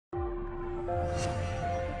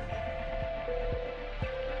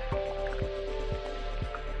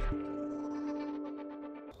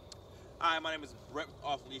Hi, my name is Brett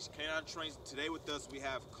off Leash K9 Training. Today with us we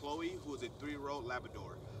have Chloe, who is a 3-year-old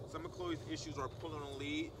Labrador. Some of Chloe's issues are pulling on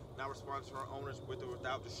lead, not responding to her owners with or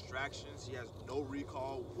without distractions. She has no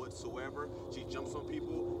recall whatsoever. She jumps on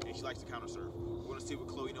people and she likes to counter serve. We're going to see what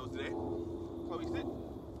Chloe knows today. Chloe, sit.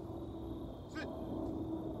 Sit.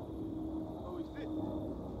 Chloe, sit.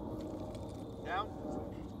 Down.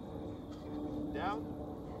 Down.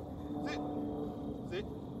 Sit. Sit.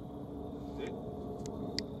 Sit.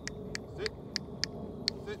 Sit.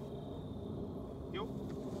 Sit. Yo.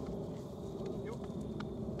 Yo.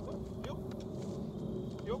 Yo.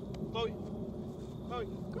 Yo. Chloe. Chloe.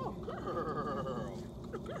 Go, girl.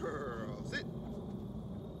 Good girl. Sit.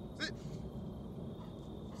 Sit.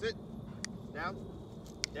 Sit. Down.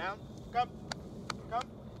 Down. Come. Come.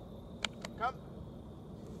 Come.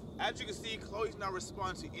 As you can see, Chloe's not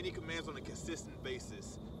responding to any commands on a consistent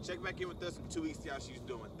basis. Check back in with us in 2 weeks to see how she's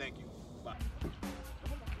doing. Thank you. Bye.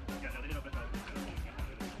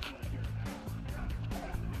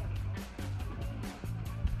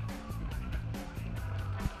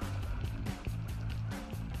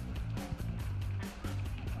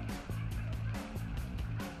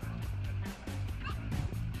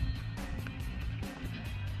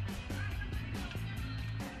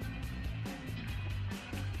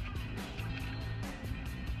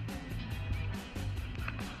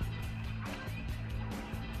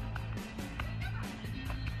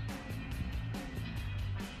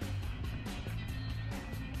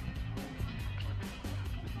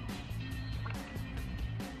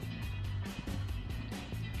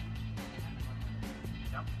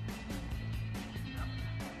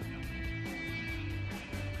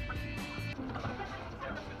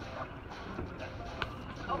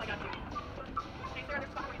 Oh my God, dude. Thanks for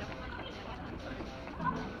understanding.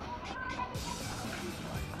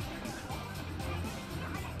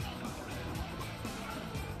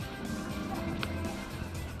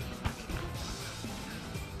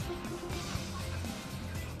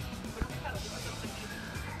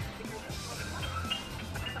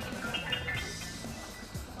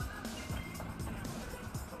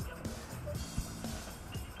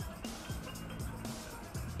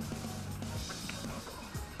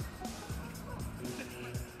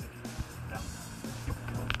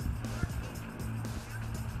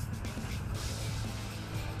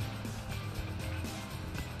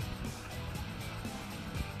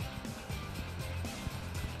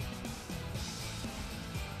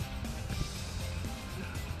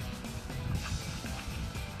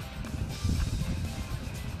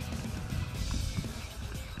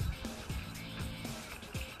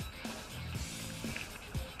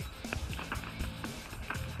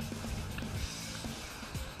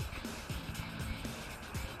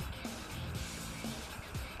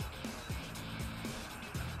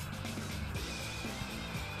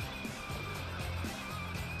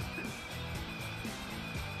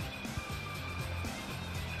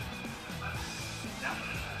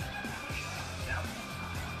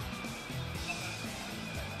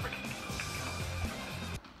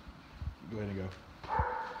 Go ahead and go.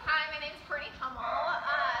 Hi, my name's Courtney Hummel.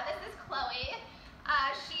 This is Chloe.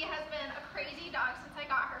 She has been a crazy dog since I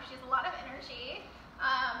got her. She has a lot of energy.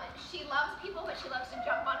 She loves people, but she loves to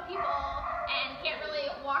jump on people and can't really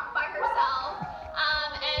walk by herself.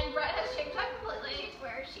 And Brett has changed that completely to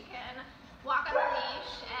where she can walk on the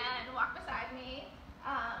leash and walk beside me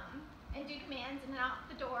and do commands in and out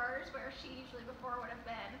the doors, where she usually before would have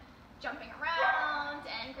been jumping around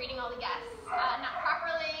and greeting all the guests not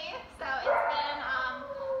properly. So it's been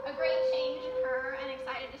a great change in her, and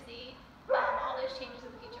excited to see all those changes in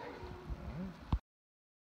the